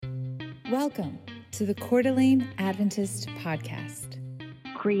Welcome to the Coeur d'Alene Adventist Podcast.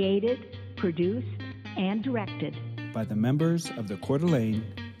 Created, produced, and directed by the members of the Coeur d'Alene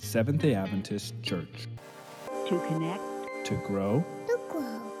Seventh-day Adventist Church. To connect, to grow,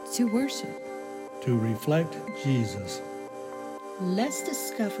 to worship, to reflect Jesus. Let's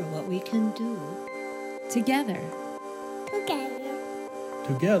discover what we can do together.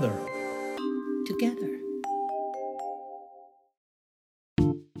 Together.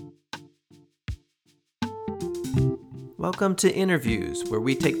 Welcome to Interviews, where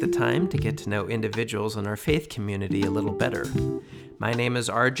we take the time to get to know individuals in our faith community a little better. My name is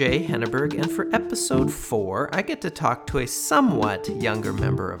RJ Henneberg, and for episode 4, I get to talk to a somewhat younger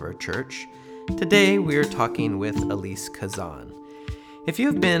member of our church. Today, we are talking with Aleece Cazan. If you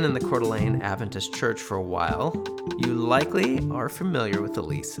have been in the Coeur d'Alene Adventist Church for a while, you likely are familiar with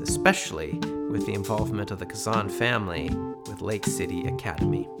Aleece, especially with the involvement of the Cazan family with Lake City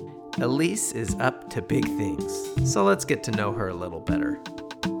Academy. Aleece is up to big things, so let's get to know her a little better.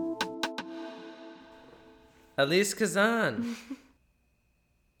 Aleece Cazan,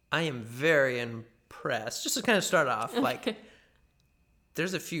 I am very impressed. Just to kind of start off,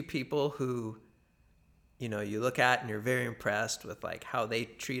 there's a few people who, you look at and you're very impressed with how they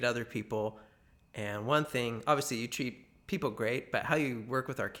treat other people. And one thing, obviously you treat people great, but how you work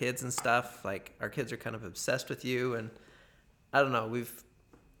with our kids and stuff, our kids are kind of obsessed with you. And I don't know,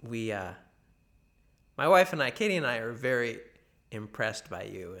 my wife and I, Katie and I, are very impressed by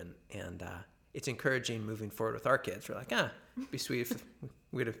you, and it's encouraging moving forward with our kids. We're like, it'd be sweet if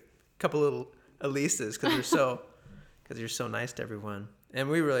we had a couple little Aleeces, because you're so nice to everyone, and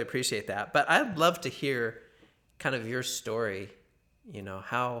we really appreciate that. But I'd love to hear kind of your story,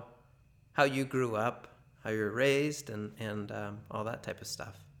 how you grew up, how you were raised, and all that type of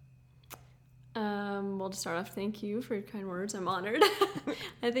stuff. Well, to start off, thank you for your kind words. I'm honored.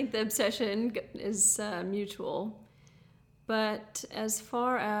 I think the obsession is mutual. But as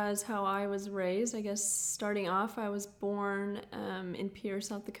far as how I was raised, I guess starting off, I was born in Pierre,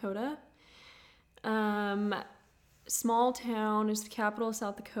 South Dakota. Small town is the capital of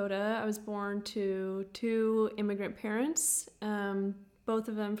South Dakota. I was born to 2 immigrant parents, both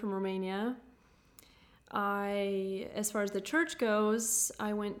of them from Romania. As far as the church goes,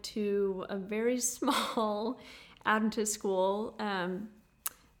 I went to a very small Adventist school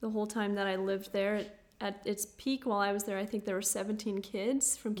the whole time that I lived there. At its peak while I was there, I think there were 17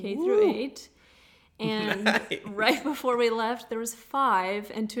 kids from K through 8. And nice. Right before we left, there was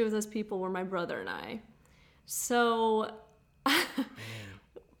 5, and 2 of those people were my brother and I. So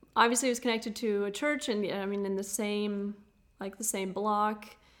obviously it was connected to a church, and in the same block.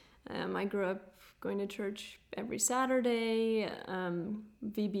 I grew up going to church every Saturday,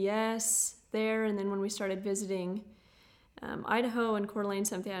 VBS there, and then when we started visiting Idaho and Coeur d'Alene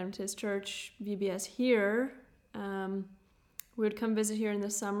Seventh-day Adventist Church, VBS here, we would come visit here in the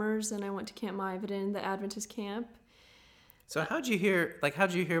summers, and I went to Camp Maivaden, the Adventist camp. So how'd you hear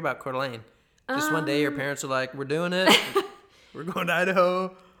about Coeur d'Alene? Just one day your parents were like, we're doing it, we're going to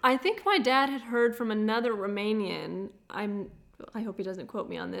Idaho? I think my dad had heard from another Romanian, I hope he doesn't quote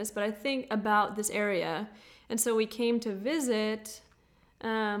me on this, but I think about this area. And so we came to visit,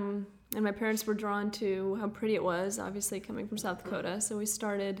 and my parents were drawn to how pretty it was, obviously coming from South Dakota. So we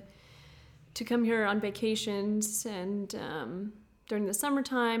started to come here on vacations and during the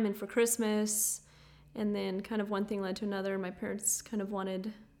summertime and for Christmas. And then kind of one thing led to another. My parents kind of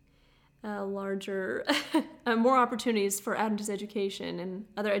wanted larger, more opportunities for Adventist education and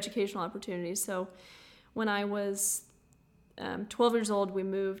other educational opportunities. So when I was 12 years old, we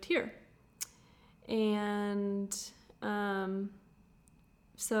moved here. And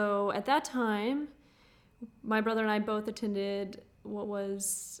so at that time, my brother and I both attended what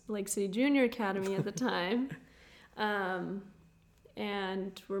was Lake City Junior Academy at the time. And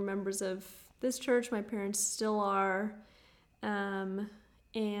we're members of this church. My parents still are. And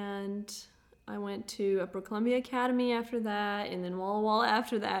I went to Upper Columbia Academy after that, and then Walla Walla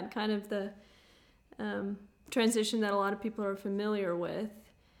after that, kind of the transition that a lot of people are familiar with.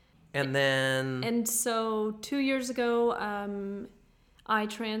 And so 2 years ago, I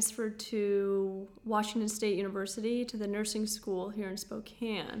transferred to Washington State University to the nursing school here in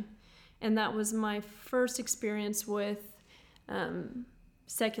Spokane. And that was my first experience with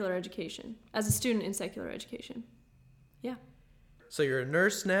secular education, as a student in secular education. Yeah. So you're a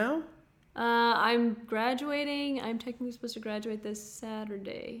nurse now? I'm graduating. I'm technically supposed to graduate this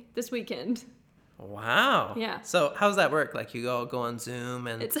weekend. Wow. Yeah. So how's that work? You all go on Zoom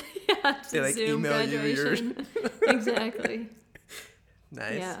and it's they a Zoom email graduation. you Exactly.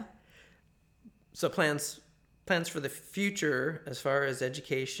 Nice. Yeah. So plans for the future as far as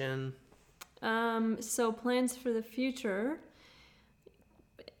education, So plans for the future,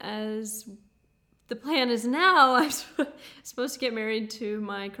 as the plan is now, I'm supposed to get married to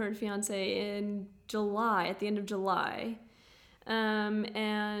my current fiance in July, at the end of July.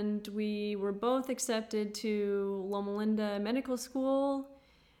 And we were both accepted to Loma Linda Medical School,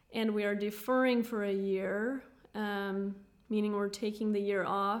 and we are deferring for a year, meaning we're taking the year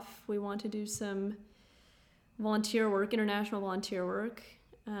off. We want to do some volunteer work, international volunteer work.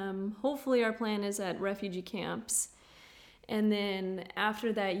 Hopefully our plan is at refugee camps. And then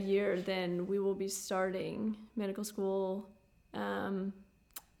after that year, then we will be starting medical school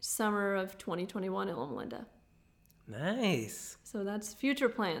summer of 2021 at Loma Linda. Nice. So that's future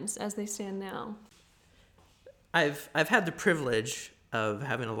plans as they stand now. I've had the privilege of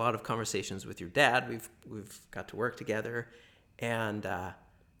having a lot of conversations with your dad. We've got to work together, and I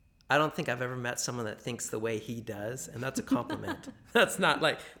don't think I've ever met someone that thinks the way he does, and that's a compliment. That's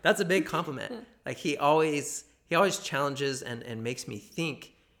a big compliment. Like he always challenges and makes me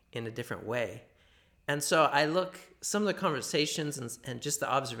think in a different way. And so I look some of the conversations and just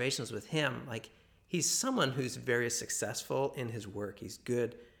the observations with him, like he's someone who's very successful in his work. He's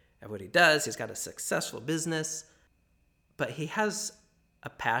good at what he does. He's got a successful business, but he has a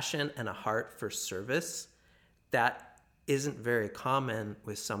passion and a heart for service that isn't very common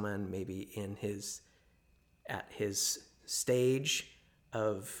with someone maybe at his stage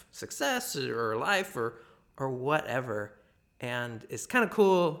of success or life or whatever. And it's kind of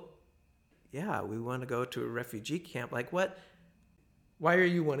cool. Yeah, we want to go to a refugee camp. Like why are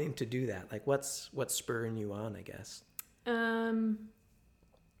you wanting to do that? Like what's spurring you on, I guess?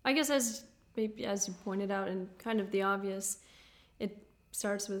 I guess as you pointed out, and kind of the obvious, it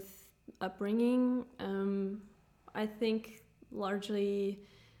starts with upbringing. I think largely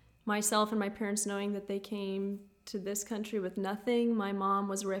myself and my parents knowing that they came to this country with nothing. My mom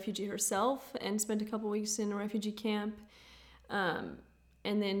was a refugee herself and spent a couple weeks in a refugee camp, and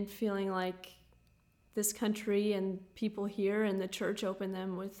then feeling like this country and people here and the church opened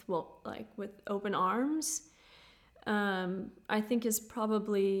them with open arms. I think is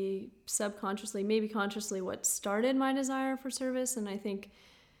probably subconsciously, maybe consciously, what started my desire for service. And I think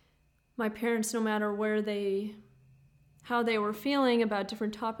my parents, no matter how they were feeling about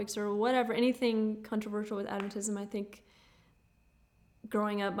different topics or whatever, anything controversial with Adventism, I think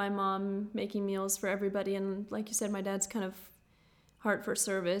growing up, my mom making meals for everybody, and like you said, my dad's kind of heart for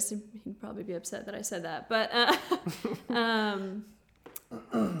service. He'd probably be upset that I said that, but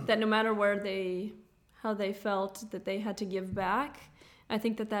that no matter how they felt that they had to give back, I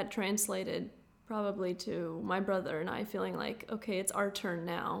think that translated probably to my brother and I feeling like, okay, it's our turn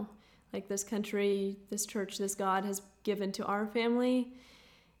now. Like this country, this church, this God has given to our family,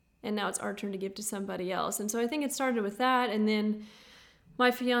 and now it's our turn to give to somebody else. And so I think it started with that. And then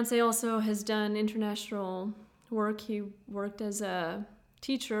my fiance also has done international work. He worked as a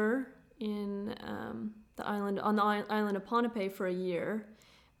teacher in on the island of Ponape for a year.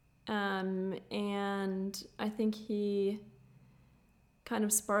 And I think he kind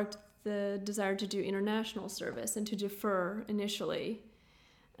of sparked the desire to do international service and to defer initially.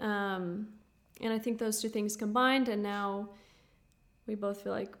 And I think those two things combined, and now we both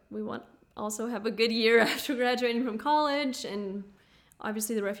feel like we want also have a good year after graduating from college. And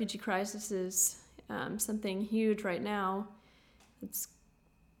obviously the refugee crisis is something huge right now.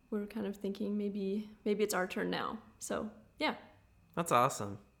 We're kind of thinking maybe it's our turn now. So yeah. That's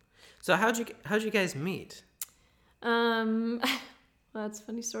awesome. So how'd you guys meet? Well, that's a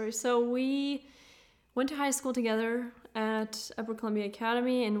funny story. So we went to high school together at Upper Columbia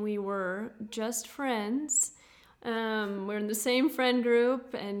Academy, and we were just friends. We're in the same friend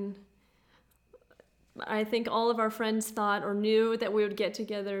group, and I think all of our friends thought or knew that we would get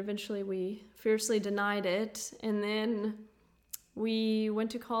together. Eventually, we fiercely denied it, and then we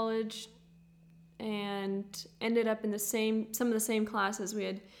went to college and ended up in some of the same classes. We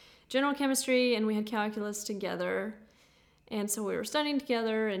had general chemistry and we had calculus together. And so we were studying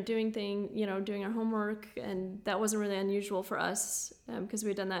together and doing our homework, and that wasn't really unusual for us because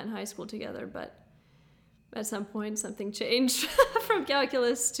we had done that in high school together. But at some point, something changed from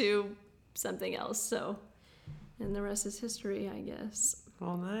calculus to something else. So, and the rest is history, I guess.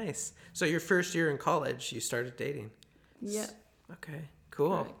 Oh, nice. So your first year in college, you started dating? Yeah. Okay,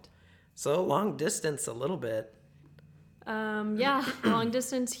 cool. Correct. So long distance a little bit. Yeah, long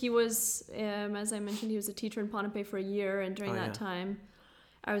distance. He was, as I mentioned, he was a teacher in Ponape for a year, and during that time,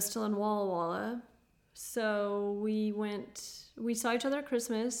 I was still in Walla Walla. So we saw each other at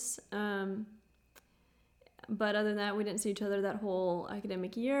Christmas, but other than that, we didn't see each other that whole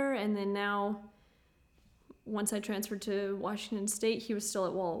academic year. And then now, once I transferred to Washington State, he was still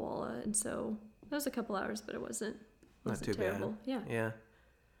at Walla Walla, and so it was a couple hours, but it wasn't too terrible. bad. Yeah.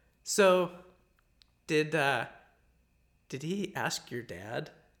 So, did he ask your dad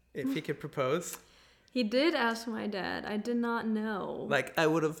if he could propose? He did ask my dad. I did not know. Like, I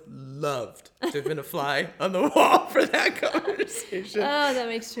would have loved to have been a fly on the wall for that conversation. Oh, that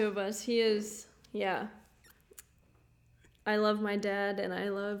makes two of us. He is, yeah. I love my dad and I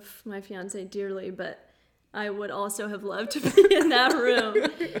love my fiancé dearly, but I would also have loved to be in that room.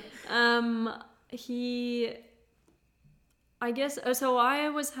 So I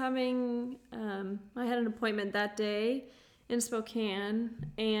was having, I had an appointment that day in Spokane,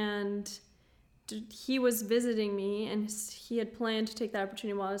 and he was visiting me, and he had planned to take the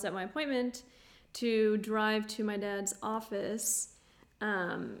opportunity while I was at my appointment to drive to my dad's office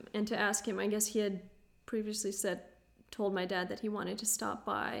and to ask him. I guess he had previously told my dad that he wanted to stop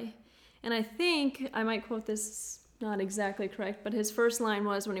by. And I think, I might quote this not exactly correct, but his first line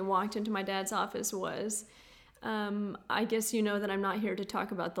was when he walked into my dad's office was, I guess you know that I'm not here to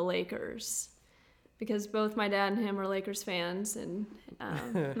talk about the Lakers. Because both my dad and him are Lakers fans, and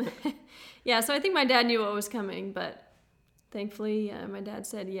yeah, so I think my dad knew what was coming, but thankfully my dad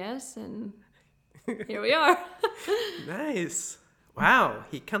said yes, and here we are. Nice. Wow,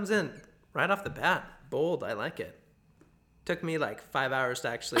 he comes in right off the bat. Bold, I like it. Took me like 5 hours to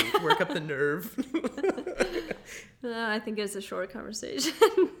actually work up the nerve. I think it's a short conversation.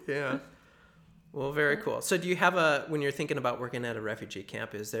 Yeah. Well, very cool. So do you have when you're thinking about working at a refugee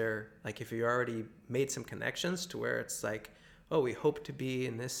camp, is there, like, if you already made some connections to where it's like, oh, we hope to be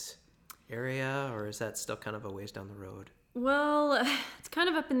in this area, or is that still kind of a ways down the road? Well, it's kind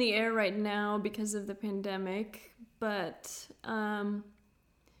of up in the air right now because of the pandemic, but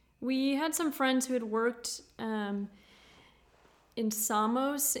we had some friends who had worked in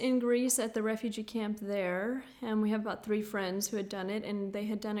Samos in Greece at the refugee camp there, and we have about 3 friends who had done it, and they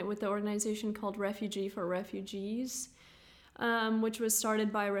had done it with the organization called Refugee for Refugees, which was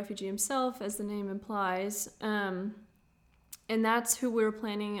started by a refugee himself, as the name implies, and that's who we were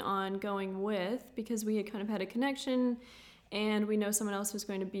planning on going with, because we had kind of had a connection, and we know someone else was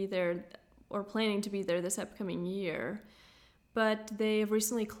going to be there, or planning to be there this upcoming year, but they have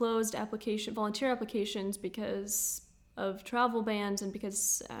recently closed volunteer applications because of travel bans and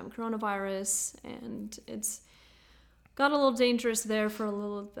because coronavirus, and it's got a little dangerous there for a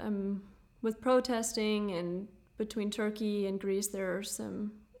little with protesting, and between Turkey and Greece there are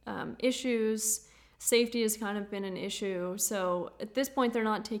some issues. Safety has kind of been an issue, so at this point they're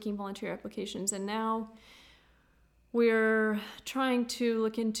not taking volunteer applications, and now we're trying to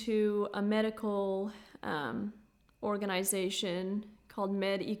look into a medical organization called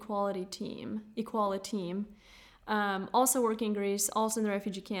Med Equality Team. Also working in Greece, also in the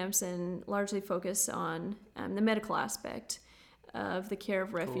refugee camps, and largely focus on the medical aspect of the care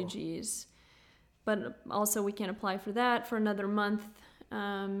of refugees. But also we can apply for that for another month.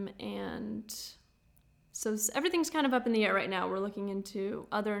 And so everything's kind of up in the air right now. We're looking into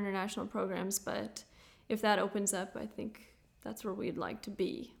other international programs, but if that opens up, I think that's where we'd like to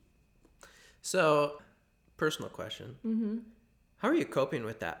be. So, personal question. Mm-hmm. How are you coping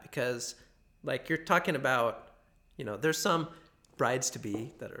with that? Because, like, you're talking about, there's some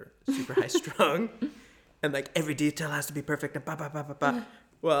brides-to-be that are super high-strung, and, like, every detail has to be perfect, and ba.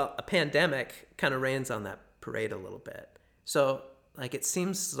 Well, a pandemic kind of rains on that parade a little bit. So, like, it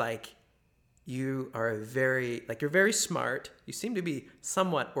seems like you are you're very smart. You seem to be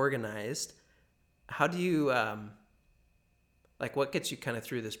somewhat organized. How do you, what gets you kind of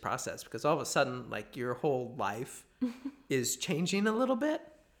through this process? Because all of a sudden, like, your whole life is changing a little bit.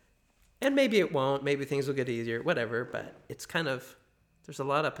 And maybe it won't. Maybe things will get easier, whatever. But it's kind of, there's a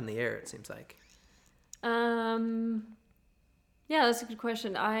lot up in the air, it seems like. Yeah, that's a good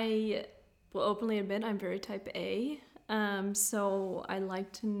question. I will openly admit I'm very type A. So I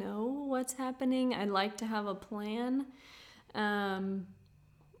like to know what's happening. I like to have a plan.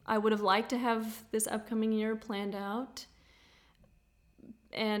 I would have liked to have this upcoming year planned out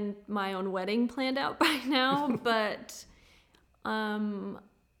and my own wedding planned out by now, but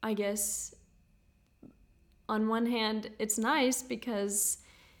I guess on one hand it's nice because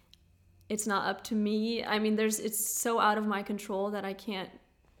it's not up to me. I mean, it's so out of my control that I can't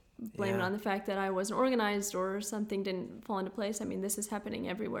blame it on the fact that I wasn't organized or something didn't fall into place. I mean, this is happening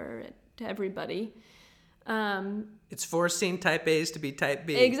everywhere to everybody. It's forcing type A's to be type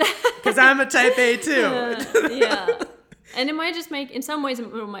B. Exactly. Because I'm a type A too. Yeah. And it might just in some ways,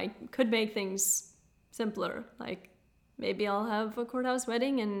 could make things simpler. Like, maybe I'll have a courthouse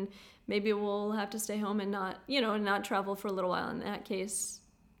wedding and maybe we'll have to stay home and not travel for a little while. In that case,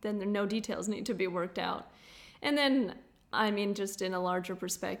 then no details need to be worked out. And then, I mean, just in a larger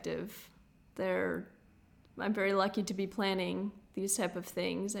perspective, I'm very lucky to be planning these type of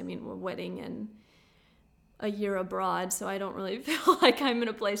things. I mean, we're wedding and a year abroad, so I don't really feel like I'm in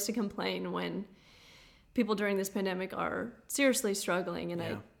a place to complain when people during this pandemic are seriously struggling, and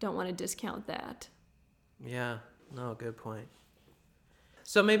I don't want to discount that. Yeah, no, good point.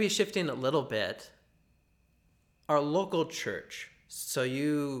 So maybe shifting a little bit, our local church. So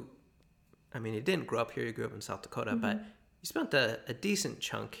you didn't grow up here, you grew up in South Dakota, but you spent a decent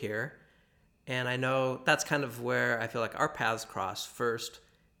chunk here. And I know that's kind of where I feel like our paths crossed first.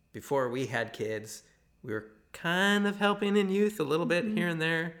 Before we had kids, we were kind of helping in youth a little bit here and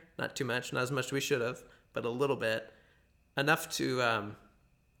there. Not too much, not as much as we should have, but a little bit. Enough to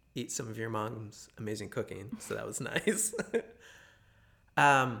eat some of your mom's amazing cooking. So that was nice. But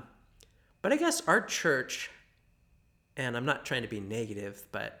I guess our church, and I'm not trying to be negative,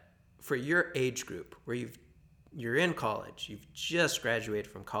 but for your age group where you're in college, you've just graduated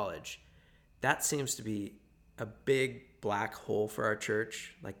from college, that seems to be a big black hole for our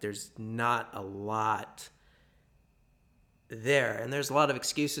church. Like there's not a lot there. And there's a lot of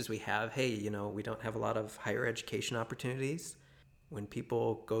excuses we have. Hey, we don't have a lot of higher education opportunities. When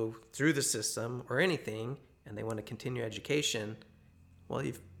people go through the system or anything and they want to continue education, well,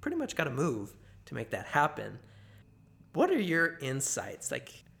 you've pretty much got to move to make that happen. What are your insights?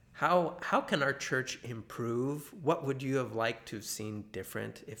 Like how can our church improve? What would you have liked to have seen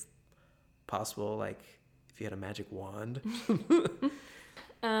different if possible, like if you had a magic wand?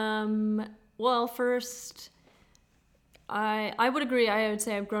 Well, first, I would agree. I would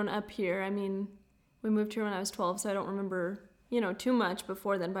say I've grown up here. I mean, we moved here when I was 12, so I don't remember, too much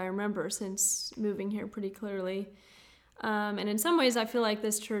before then, but I remember since moving here pretty clearly. And in some ways, I feel like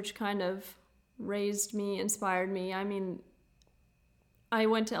this church kind of raised me, inspired me. I mean, I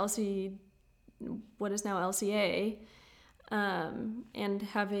went to what is now LCA, and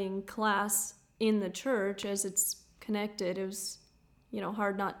having class in the church as it's connected, it was,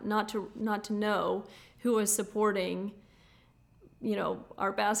 hard not to know who was supporting,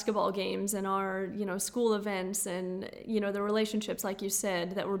 our basketball games and our, school events and, the relationships, like you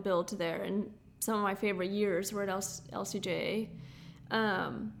said, that were built there. And some of my favorite years were at LCJA.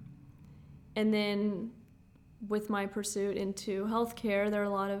 And then with my pursuit into healthcare, there are a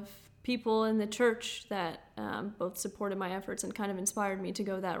lot of people in the church that both supported my efforts and kind of inspired me to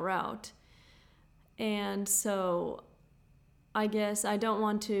go that route. And so I guess I don't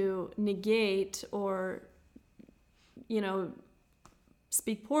want to negate or,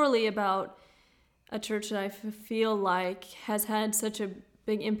 speak poorly about a church that I feel like has had such a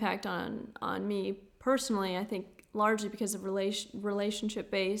big impact on me personally. I think largely because of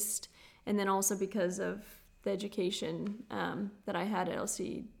relationship-based, and then also because of the education that I had at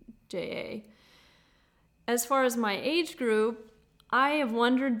LCJA. As far as my age group, I have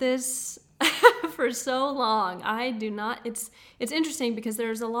wondered this for so long. I do not. It's interesting because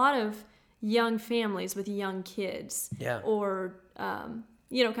there's a lot of young families with young kids, or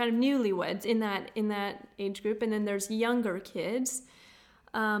kind of newlyweds in that age group, and then there's younger kids.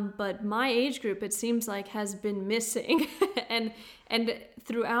 But my age group, it seems like, has been missing, and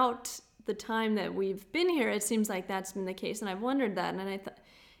throughout the time that we've been here, it seems like that's been the case, and I've wondered that. And I thought,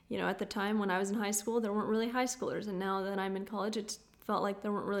 at the time when I was in high school, there weren't really high schoolers, and now that I'm in college, it felt like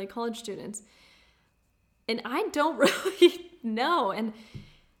there weren't really college students. And I don't really know, and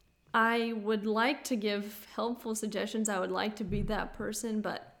I would like to give helpful suggestions. I would like to be that person,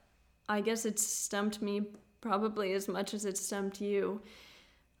 but I guess it's stumped me probably as much as it stumped you.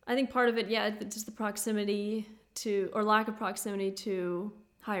 I think part of it, it's just the proximity to, or lack of proximity to,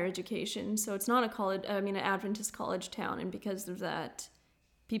 higher education. So it's not an Adventist college town, and because of that,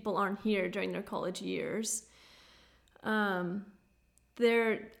 people aren't here during their college years.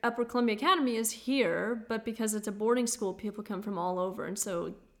 Their Upper Columbia Academy is here, but because it's a boarding school, people come from all over, and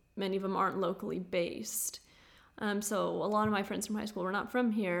so many of them aren't locally based. So a lot of my friends from high school were not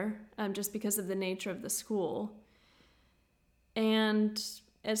from here, just because of the nature of the school. And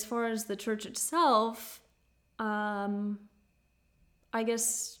as far as the church itself, I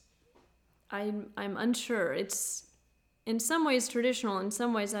guess I'm unsure. It's in some ways traditional. In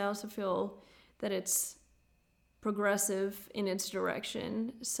some ways, I also feel that it's progressive in its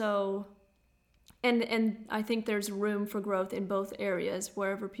direction. So, and I think there's room for growth in both areas,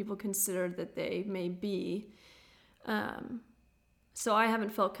 wherever people consider that they may be. So I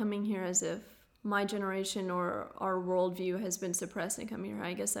haven't felt coming here as if my generation or our worldview has been suppressed in coming here.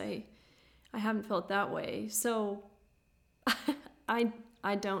 I guess I haven't felt that way. So I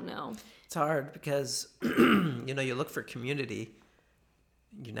don't know. It's hard because, you look for community.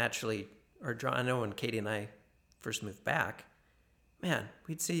 You naturally are drawn. I know when Katie and I first moved back, man,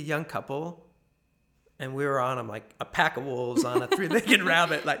 we'd see a young couple, and we were on them like a pack of wolves on a three-legged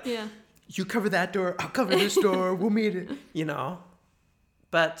rabbit. Like, Yeah. you cover that door, I'll cover this door, we'll meet it, you know.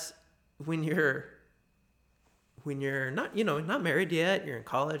 But when you're not, not married yet, you're in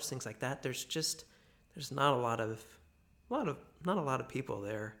college, things like that, there's not a lot of people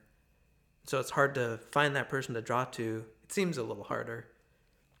there. So it's hard to find that person to draw to. It seems a little harder.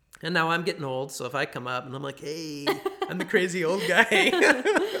 And now I'm getting old, so if I come up and I'm like, hey, I'm the crazy old guy.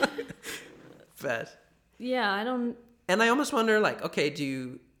 But Yeah, and I almost wonder, like, okay,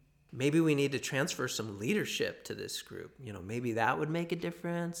 maybe we need to transfer some leadership to this group. Maybe that would make a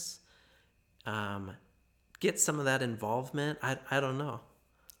difference. Get some of that involvement. I don't know.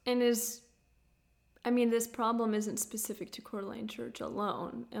 And this problem isn't specific to Coeur d'Alene Church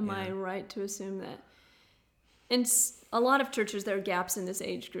alone. Am I right to assume that? In a lot of churches, there are gaps in this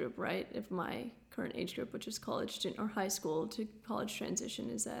age group, right? If my current age group, which is college student or high school to college transition,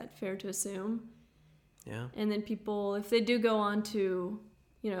 is that fair to assume? Yeah. And then people, if they do go on to,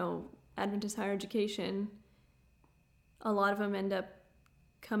 Adventist higher education, a lot of them end up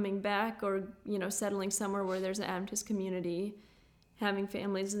coming back or, settling somewhere where there's an Adventist community, having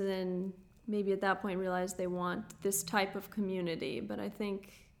families, and then maybe at that point realize they want this type of community. But I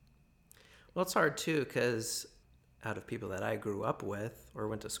think... Well, it's hard, too, because out of people that I grew up with or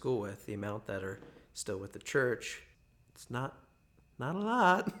went to school with, the amount that are still with the church, it's not a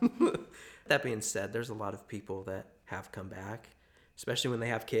lot. That being said, there's a lot of people that have come back, especially when they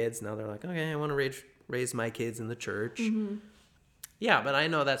have kids. Now they're like, okay, I want to raise my kids in the church. Mm-hmm. Yeah, but I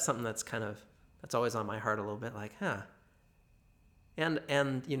know that's something that's that's always on my heart a little bit, like, And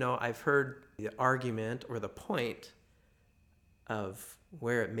I've heard the argument or the point of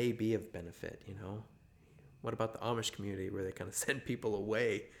where it may be of benefit, What about the Amish community where they kind of send people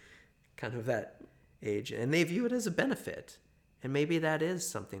away, kind of that age, and they view it as a benefit. And maybe that is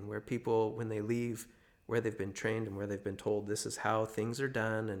something where people, when they leave where they've been trained and where they've been told this is how things are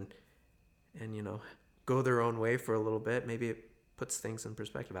done and go their own way for a little bit, maybe it puts things in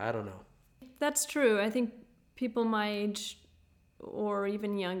perspective. I don't know. That's true. I think people my age or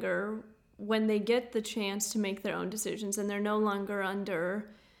even younger, when they get the chance to make their own decisions and they're no longer under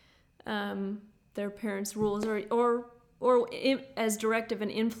their parents' rules or as directive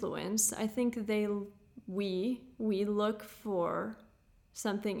and influence, I think we look for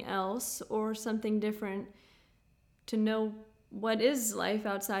something else or something different to know what is life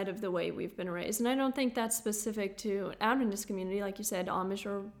outside of the way we've been raised. And I don't think that's specific to an Adventist community, like you said, Amish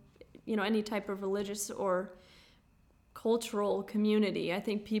or any type of religious or cultural community. I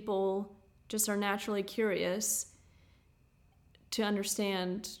think people just are naturally curious to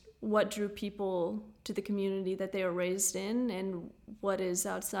understand what drew people to the community that they were raised in and what is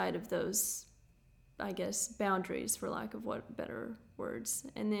outside of those, I guess, boundaries, for lack of better words,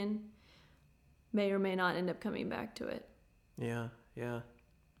 and then may or may not end up coming back to it. Yeah.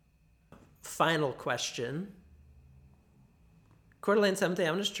 Final question. Coeur d'Alene Seventh-day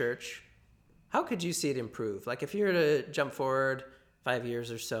Adventist Church, how could you see it improve? Like, if you were to jump forward 5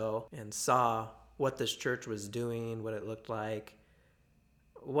 years or so and saw what this church was doing, what it looked like,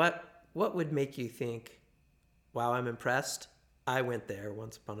 what would make you think, wow, I'm impressed? I went there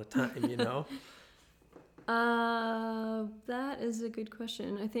once upon a time, That is a good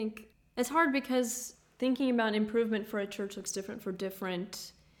question. I think it's hard because thinking about improvement for a church looks different for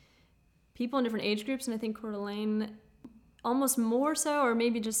different people in different age groups. And I think Coeur d'Alene, almost more so, or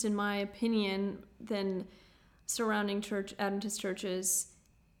maybe just in my opinion, than surrounding Adventist churches,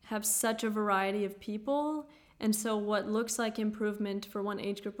 have such a variety of people. And so what looks like improvement for one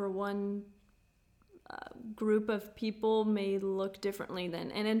age group or one group of people may look differently then.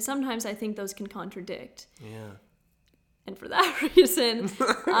 And then sometimes I think those can contradict. Yeah. And for that reason,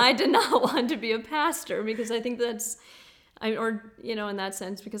 I did not want to be a pastor, because I think in that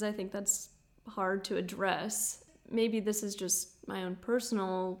sense, because I think that's hard to address. Maybe this is just my own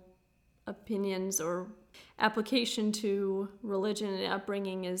personal opinions or application to religion and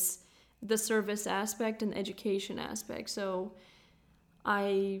upbringing, is the service aspect and the education aspect. So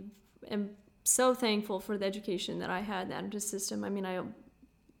I am so thankful for the education that I had in the Adventist system. I mean, I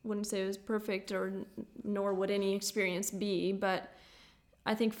wouldn't say it was perfect, nor would any experience be, but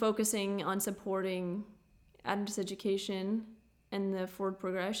I think focusing on supporting Adventist education and the forward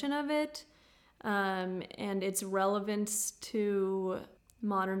progression of it, and its relevance to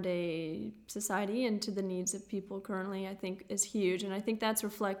modern day society and to the needs of people currently, I think is huge. And I think that's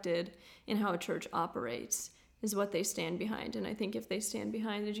reflected in how a church operates, is what they stand behind. And I think if they stand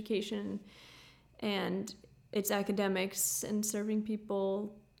behind education and its academics and serving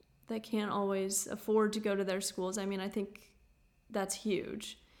people, that can't always afford to go to their schools. I mean, I think that's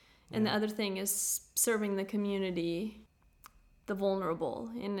huge. And the other thing is serving the community, the vulnerable.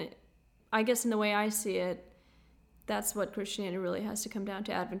 And I guess in the way I see it, that's what Christianity really has to come down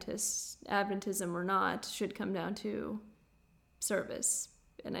to. Adventism or not, should come down to service.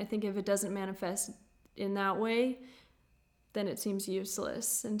 And I think if it doesn't manifest in that way, then it seems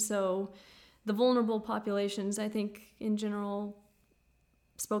useless. And so the vulnerable populations, I think in general,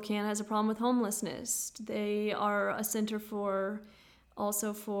 Spokane has a problem with homelessness. They are a center for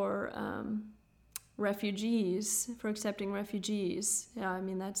refugees, for accepting refugees. Yeah, I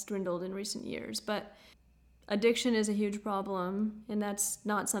mean, that's dwindled in recent years. But addiction is a huge problem, and that's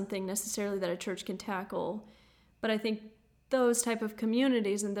not something necessarily that a church can tackle. But I think those type of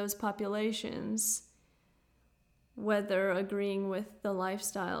communities and those populations, whether agreeing with the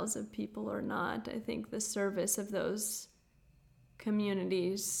lifestyles of people or not, I think the service of those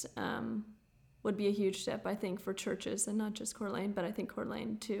communities would be a huge step, I think, for churches, and not just Coeur d'Alene, but I think Coeur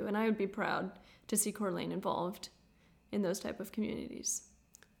d'Alene too. And I would be proud to see Coeur d'Alene involved in those type of communities.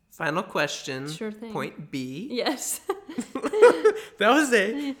 Final question. Sure thing. Point B. Yes. That was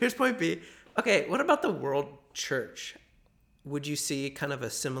A. Here's point B. Okay, what about the world church? Would you see kind of a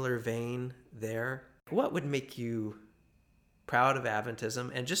similar vein there? What would make you proud of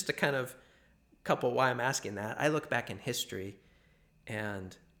Adventism? And just to kind of couple why I'm asking that, I look back in history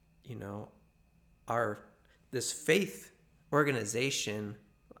and, this faith organization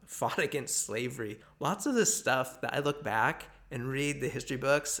fought against slavery. Lots of this stuff that I look back and read the history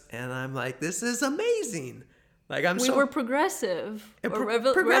books, and I'm like, this is amazing. Like we were progressive.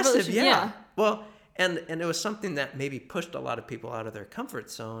 Progressive, yeah. Well, and it was something that maybe pushed a lot of people out of their comfort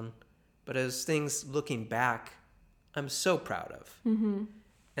zone, but as things looking back, I'm so proud of. Mm-hmm.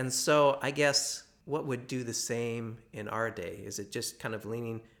 And so I guess what would do the same in our day? Is it just kind of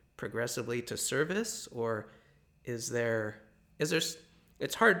leaning progressively to service, or is there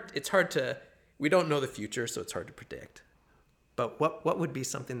it's hard to, we don't know the future, so it's hard to predict. But what would be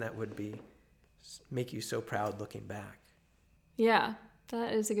something that would make you so proud looking back? Yeah,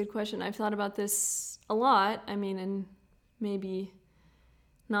 that is a good question. I've thought about this a lot. I mean, and maybe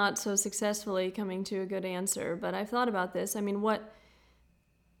not so successfully coming to a good answer, but I've thought about this. I mean, what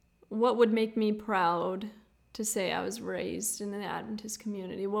would make me proud to say I was raised in an Adventist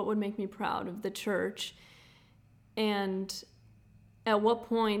community? What would make me proud of the church? And at what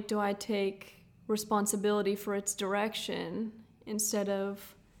point do I take responsibility for its direction instead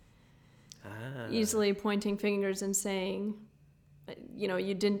of easily pointing fingers and saying,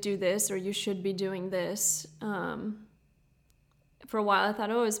 you didn't do this, or you should be doing this. For a while I thought,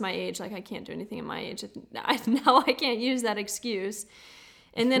 it's my age, like I can't do anything at my age. Now I can't use that excuse.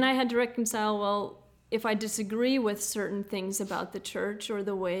 And then I had to reconcile, well, if I disagree with certain things about the church or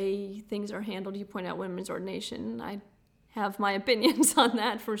the way things are handled, you point out women's ordination, I have my opinions on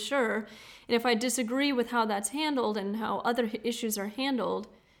that for sure. And if I disagree with how that's handled and how other issues are handled,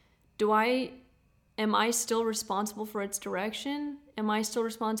 am I still responsible for its direction? Am I still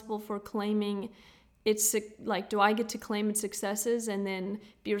responsible for claiming do I get to claim its successes and then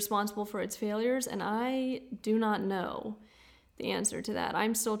be responsible for its failures? And I do not know the answer to that.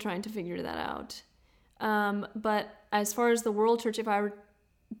 I'm still trying to figure that out. But as far as the world church, if I were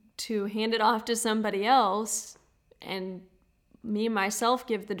to hand it off to somebody else and me myself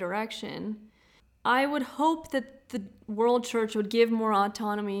give the direction, I would hope that the world church would give more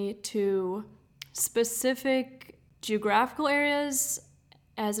autonomy to specific geographical areas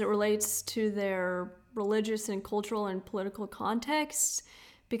as it relates to their religious and cultural and political contexts,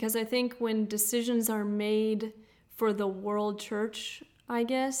 because I think when decisions are made for the world church, I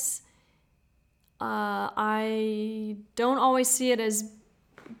guess, I don't always see it as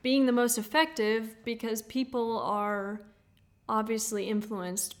being the most effective, because people are obviously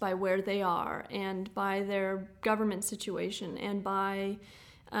influenced by where they are and by their government situation and by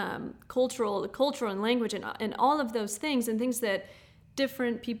cultural and language and all of those things, and things that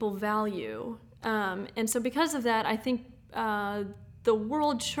different people value. And so because of that, I think the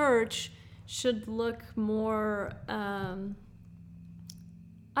world church should look more,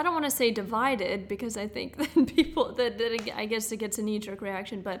 I don't want to say divided, because I think that people, that I guess it gets a knee-jerk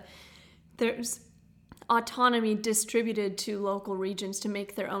reaction, but there's autonomy distributed to local regions to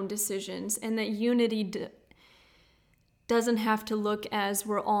make their own decisions, and that unity doesn't have to look as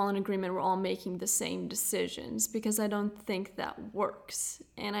we're all in agreement, we're all making the same decisions, because I don't think that works.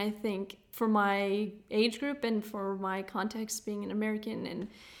 And I think for my age group and for my context being an American and,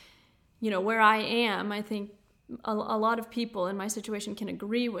 where I am, I think a lot of people in my situation can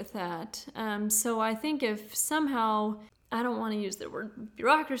agree with that. So I think if somehow I don't want to use the word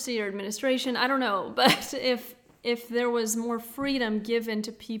bureaucracy or administration, I don't know, but if there was more freedom given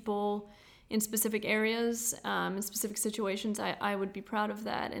to people in specific areas, in specific situations, I would be proud of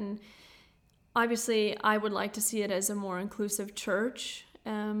that. And obviously, I would like to see it as a more inclusive church,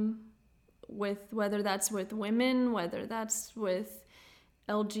 with whether that's with women, whether that's with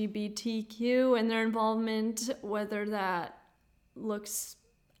LGBTQ and their involvement, whether that looks,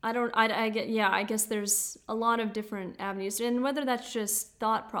 I guess there's a lot of different avenues, and whether that's just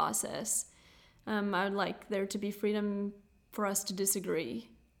thought process. I would like there to be freedom for us to disagree,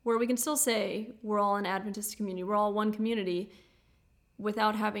 where we can still say we're all an Adventist community, we're all one community,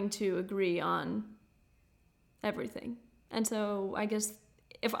 without having to agree on everything. And so I guess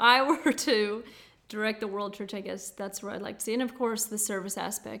if I were to direct the World Church, I guess that's where I'd like to see. And of course, the service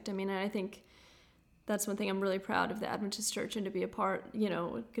aspect. I mean, I think that's one thing I'm really proud of the Adventist Church, and to be a part,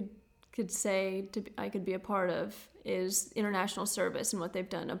 I could be a part of, is international service and what they've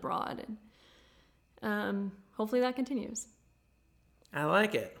done abroad. And hopefully that continues. I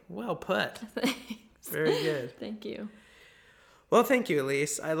like it. Well put. Thanks. Very good. Thank you. Well, thank you,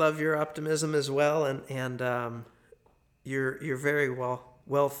 Aleece. I love your optimism as well, and you're very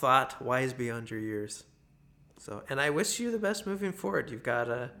well thought, wise beyond your years. So, and I wish you the best moving forward. You've got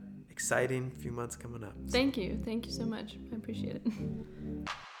a exciting few months coming up. Thank you so much. I appreciate it.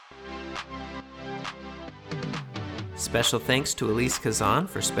 Special thanks to Aleece Cazan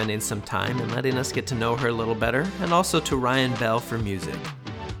for spending some time and letting us get to know her a little better, and also to Ryan Bell for music.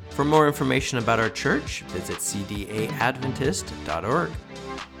 For more information about our church, visit cdaadventist.org.